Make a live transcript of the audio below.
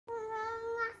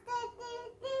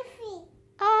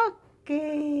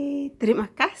Terima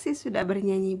kasih sudah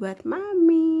bernyanyi buat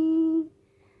Mami.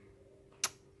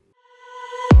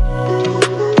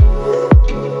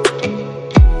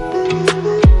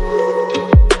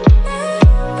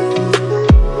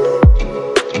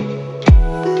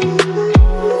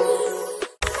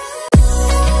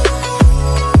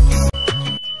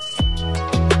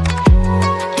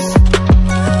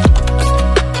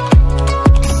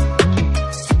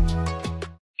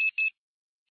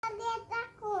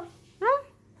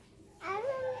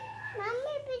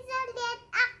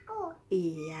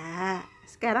 Iya,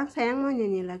 sekarang sayang mau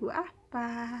nyanyi lagu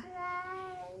apa?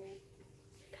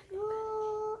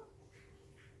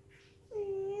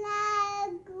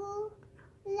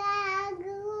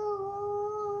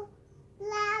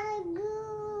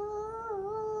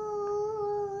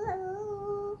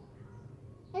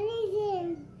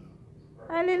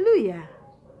 Haleluya.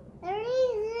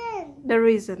 The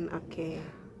reason, okay.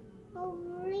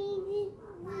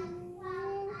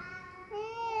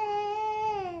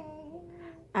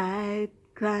 I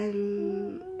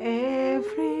climb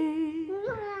every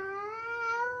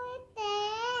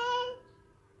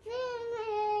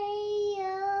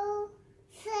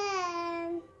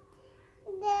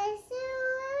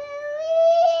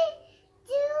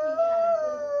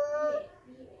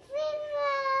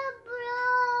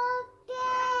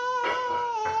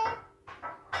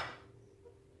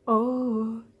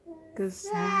oh,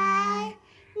 'cause I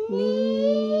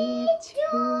need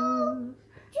you.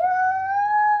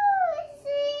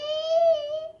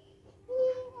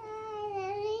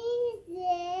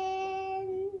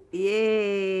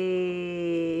 Yay!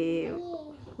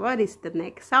 What is the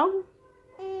next song?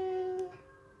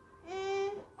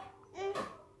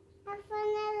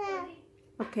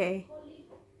 Okay.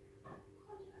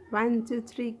 1, 2,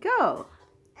 3, go!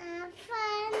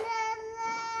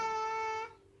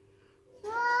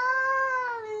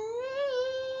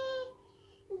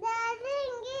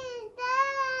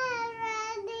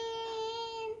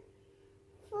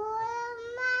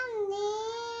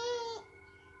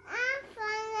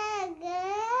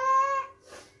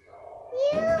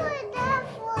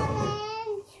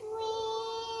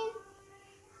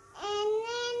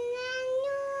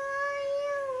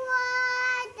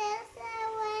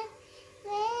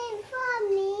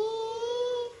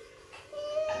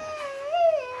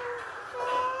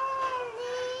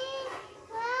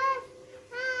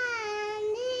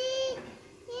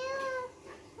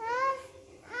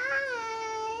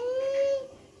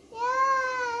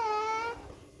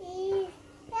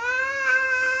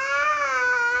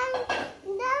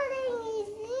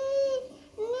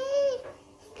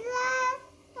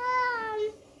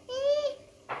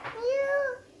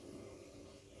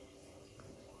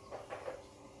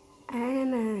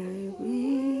 And I'll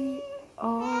be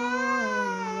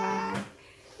alright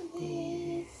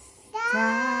this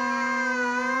time.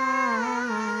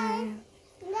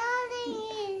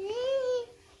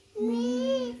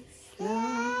 Me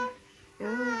slow,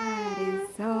 your heart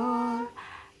is all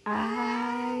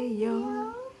I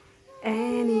own,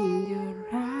 and in your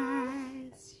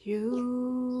eyes you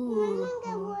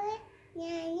hold.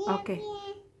 Okay,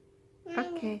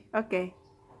 okay, okay,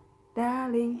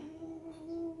 darling.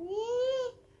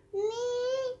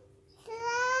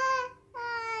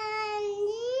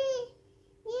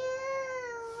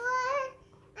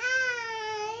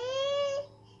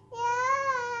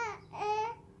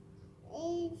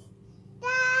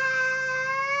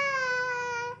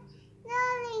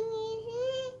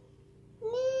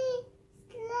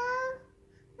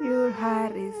 Your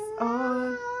heart is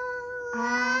all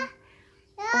I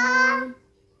own.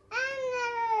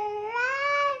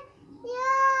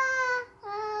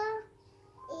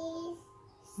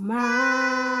 My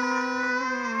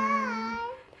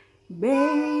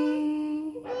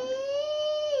baby,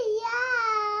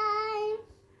 I'm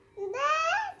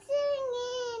dancing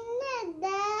in the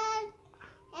dark,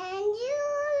 and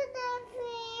you're the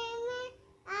feeling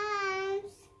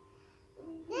arms.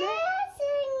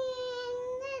 Dancing in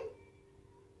the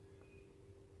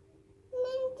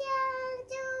ninja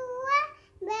to a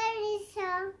very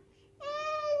song.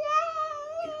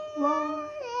 wow,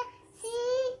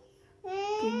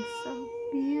 looking so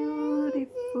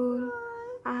beautiful.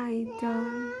 I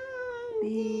don't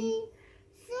be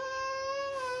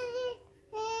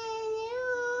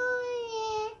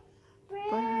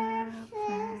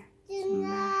perfect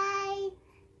tonight.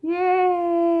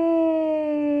 Yay!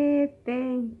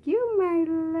 Thank you, my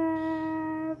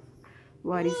love.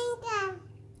 What is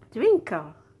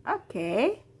twinkle?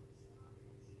 Okay.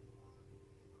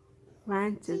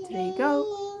 1, 2, 3, go.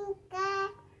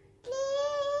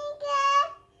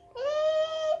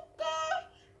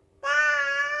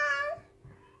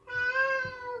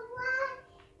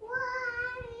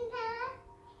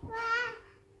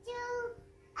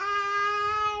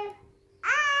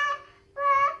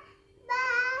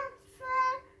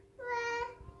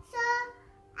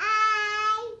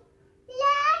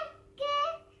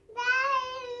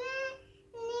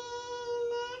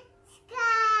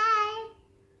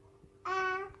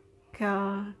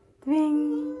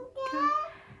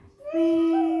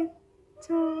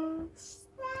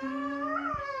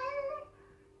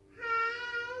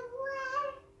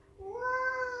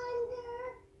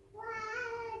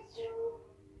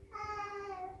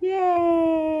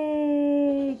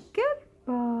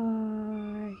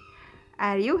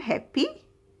 you happy?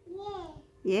 Yeah.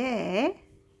 Yeah.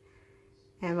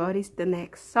 And what is the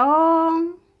next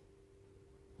song?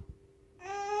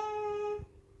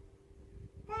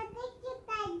 Tadi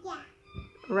kita aja.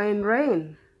 Rain,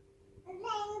 rain,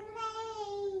 Rain.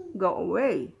 go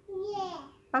away. Yeah.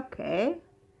 Okay.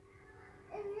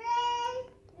 Rain,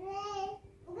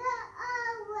 go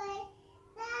away.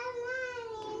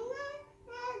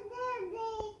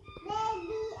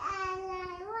 Baby,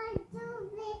 Allan want to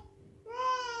be.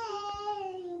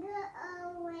 Rain, go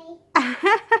away.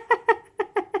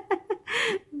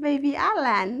 Baby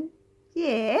Allan.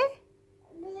 Yeah.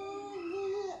 Baby,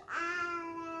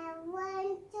 Allan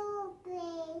want to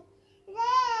play.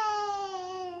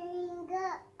 Rain, go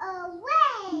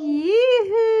away.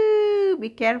 Yoo-hoo. Be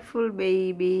careful,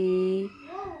 baby.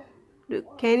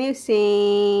 Can you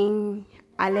sing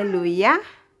Hallelujah?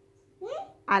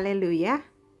 Hallelujah.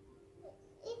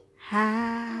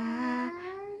 Hallelujah.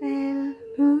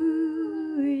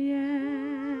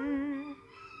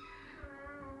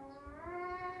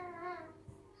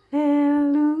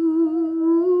 Hallelujah.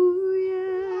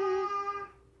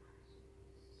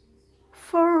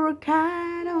 For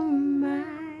God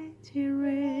Almighty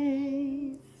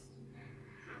reigns.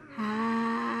 Hallelujah.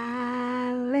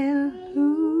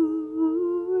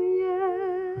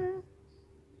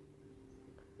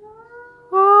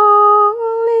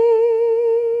 Holy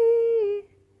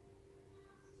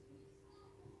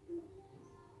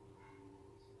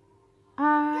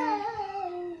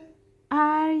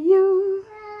are you,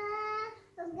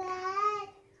 God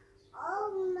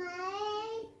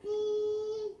Almighty,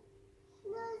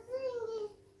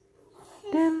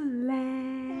 the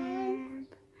Lamb.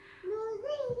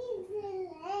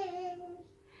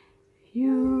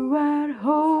 You are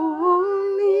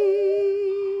holy.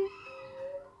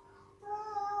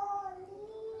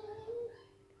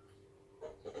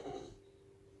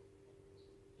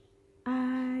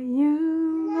 Are you,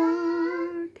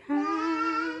 Lord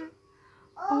God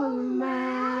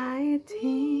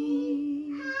Almighty?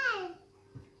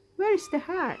 Where is the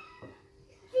heart?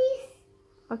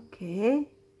 Okay.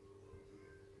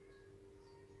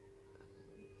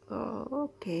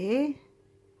 Oh, okay.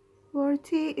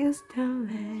 Worthy is the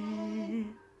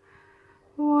Lamb.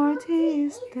 Worthy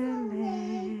is the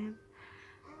Lamb.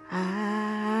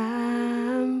 Amen.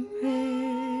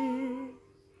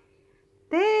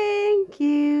 Thank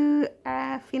you.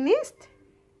 Finished?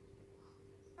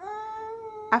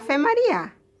 Ave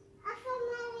Maria.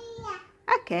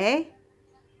 Okay.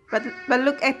 But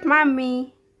look at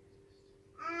Mommy.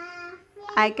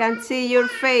 I can see your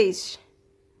face.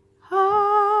 Ave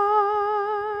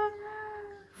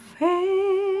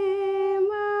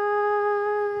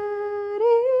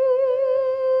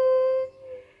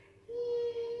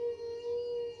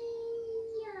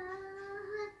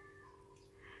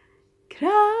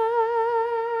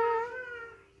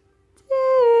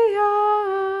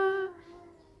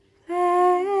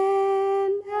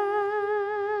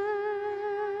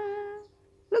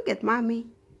Look at Mommy.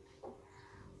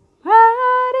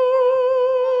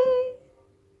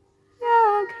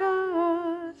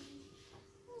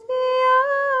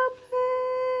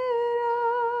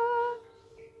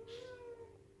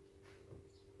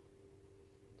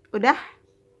 Udah?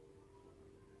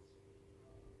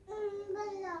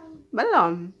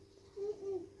 Belum.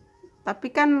 Tapi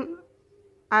kan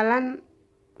Allan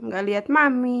nggak lihat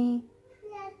Mami.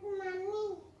 Lihat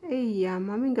Mami. Iya,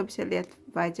 Mami nggak bisa lihat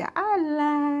wajah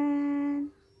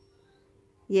Allan.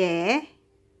 Yeah.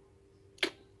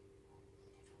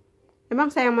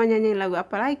 Emang saya mau nyanyi lagu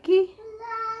apa lagi?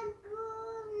 Lagu.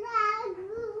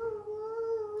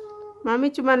 Mami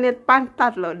cuma lihat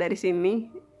pantat loh dari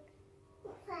sini.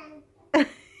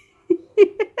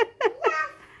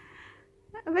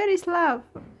 Where is love?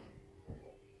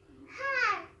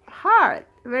 Heart.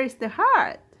 Where is the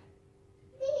heart?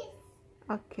 This.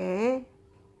 Okay.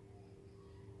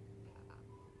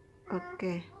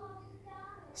 Okay.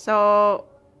 So,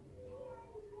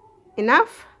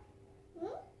 enough?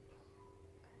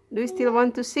 Do you still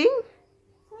want to sing?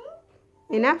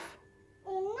 Enough?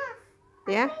 Enough.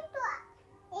 Ya?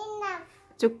 Enough.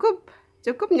 Cukup?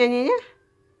 Cukup nyanyinya?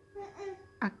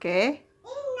 Okay.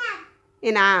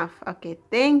 Enough. Okay.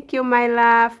 Thank you, my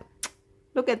love.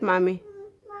 Look at Mommy.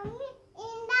 Mami,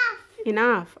 enough.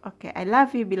 Enough. Okay. I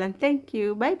love you. Bilang thank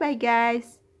you. Bye-bye,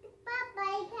 guys.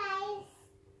 Bye-bye, guys.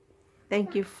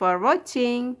 Thank you for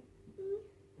watching.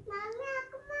 Mami,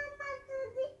 aku mau masuk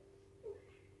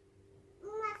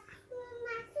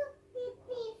di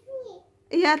TV.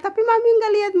 Iya, tapi Mami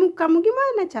nggak lihat mukamu.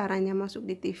 Gimana caranya masuk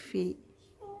di TV?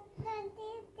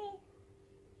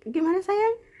 Gimana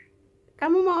sayang?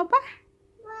 Kamu mau apa?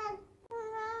 Masuk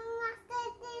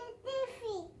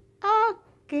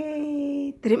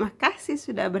Terima kasih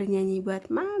sudah bernyanyi buat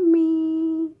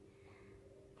Mami.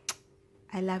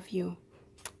 I love you.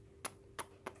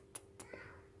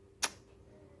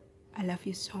 I love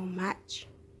you so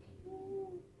much.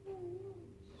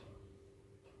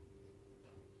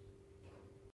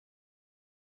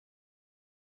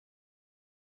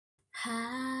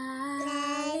 Haleluya,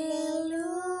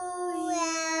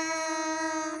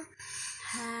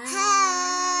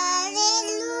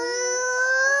 haleluya,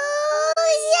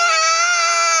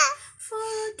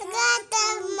 forget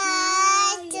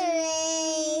my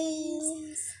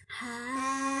dreams.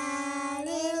 Haleluya,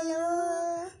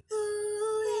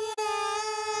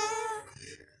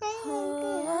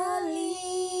 holy,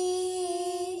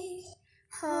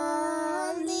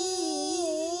 holy,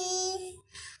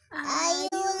 are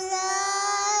you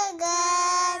Lord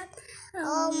God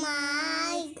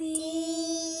Almighty?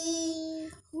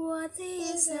 What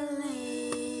is a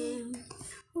lamb?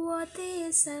 What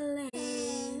is a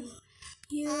lamb?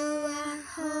 You are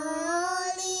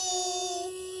holy,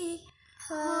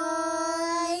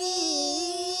 holy.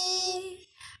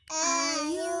 Are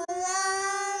you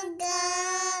Lord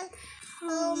God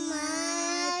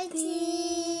Almighty?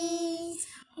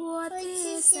 What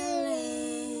is a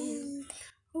lamb?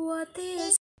 What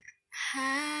is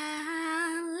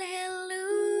hallelujah?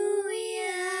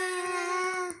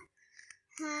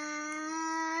 Hallelujah,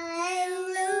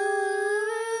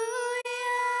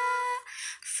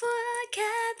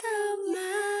 forget all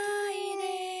my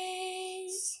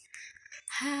days.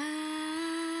 Hallelujah,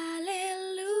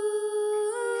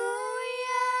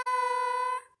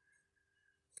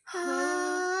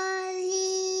 holy,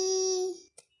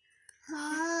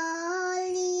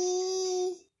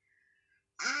 holy,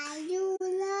 are you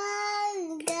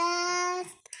Lord God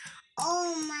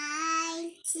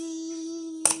Almighty?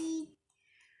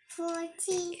 40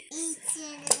 is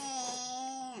a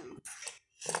lamb.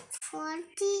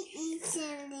 40 is a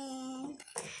lamb.